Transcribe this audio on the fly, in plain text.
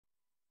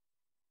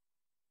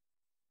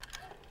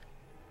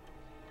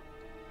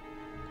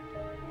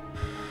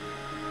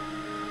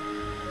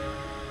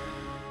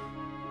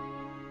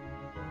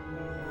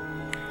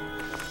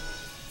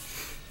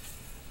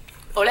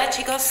Hola,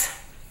 chicos.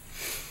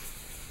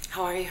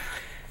 How are you?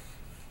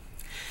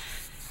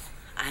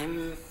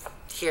 I'm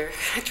here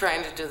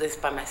trying to do this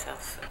by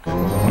myself.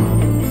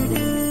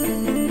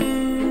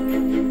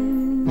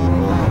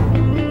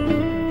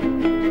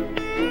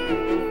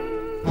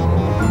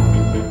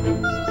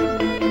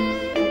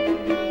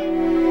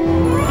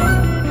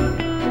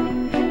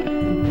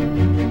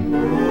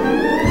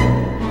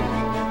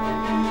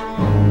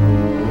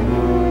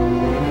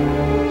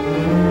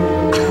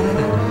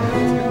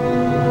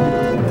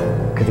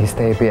 Could this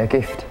day be a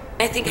gift?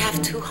 I think I have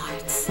 2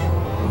 hearts.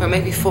 Or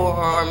maybe 4,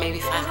 or maybe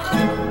 5. I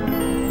don't know.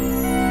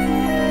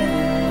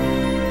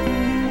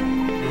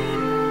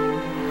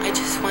 I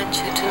just want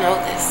you to know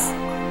this.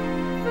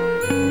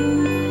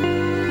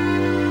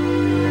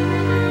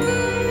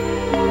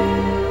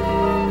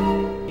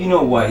 You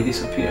know why he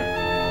disappeared?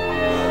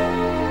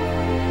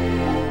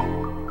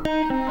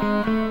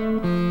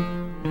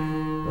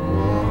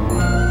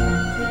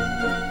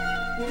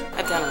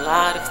 I've done a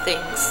lot of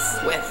things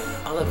with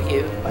all of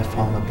you. I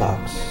found a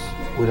box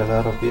with a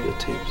lot of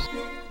videotapes.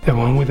 The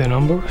one with the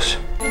numbers?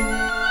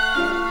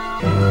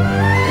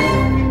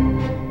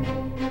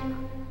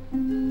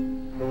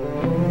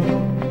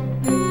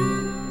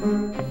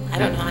 I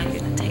don't know how you're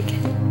gonna take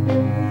it.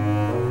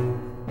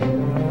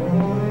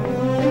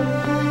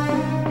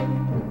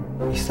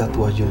 Is that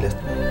what you left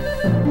me?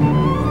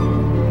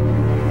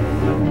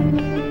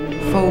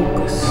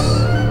 Focus.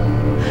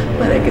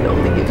 But I can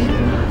only give you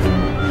love.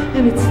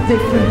 And it's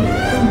different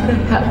from what I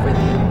have with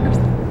yours.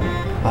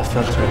 I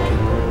felt tricky.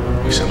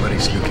 If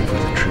somebody's looking for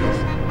the truth,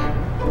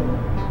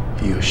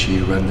 he or she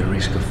run the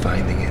risk of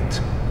finding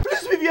it.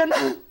 Please,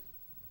 Viviana!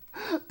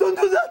 Don't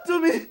do that to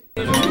me!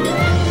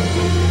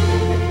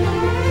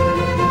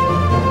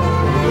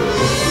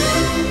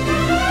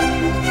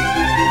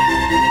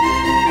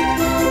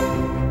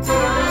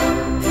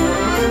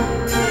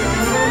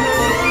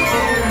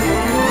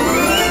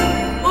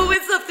 Oh,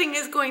 when something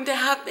is going to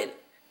happen,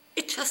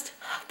 it just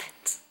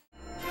happens.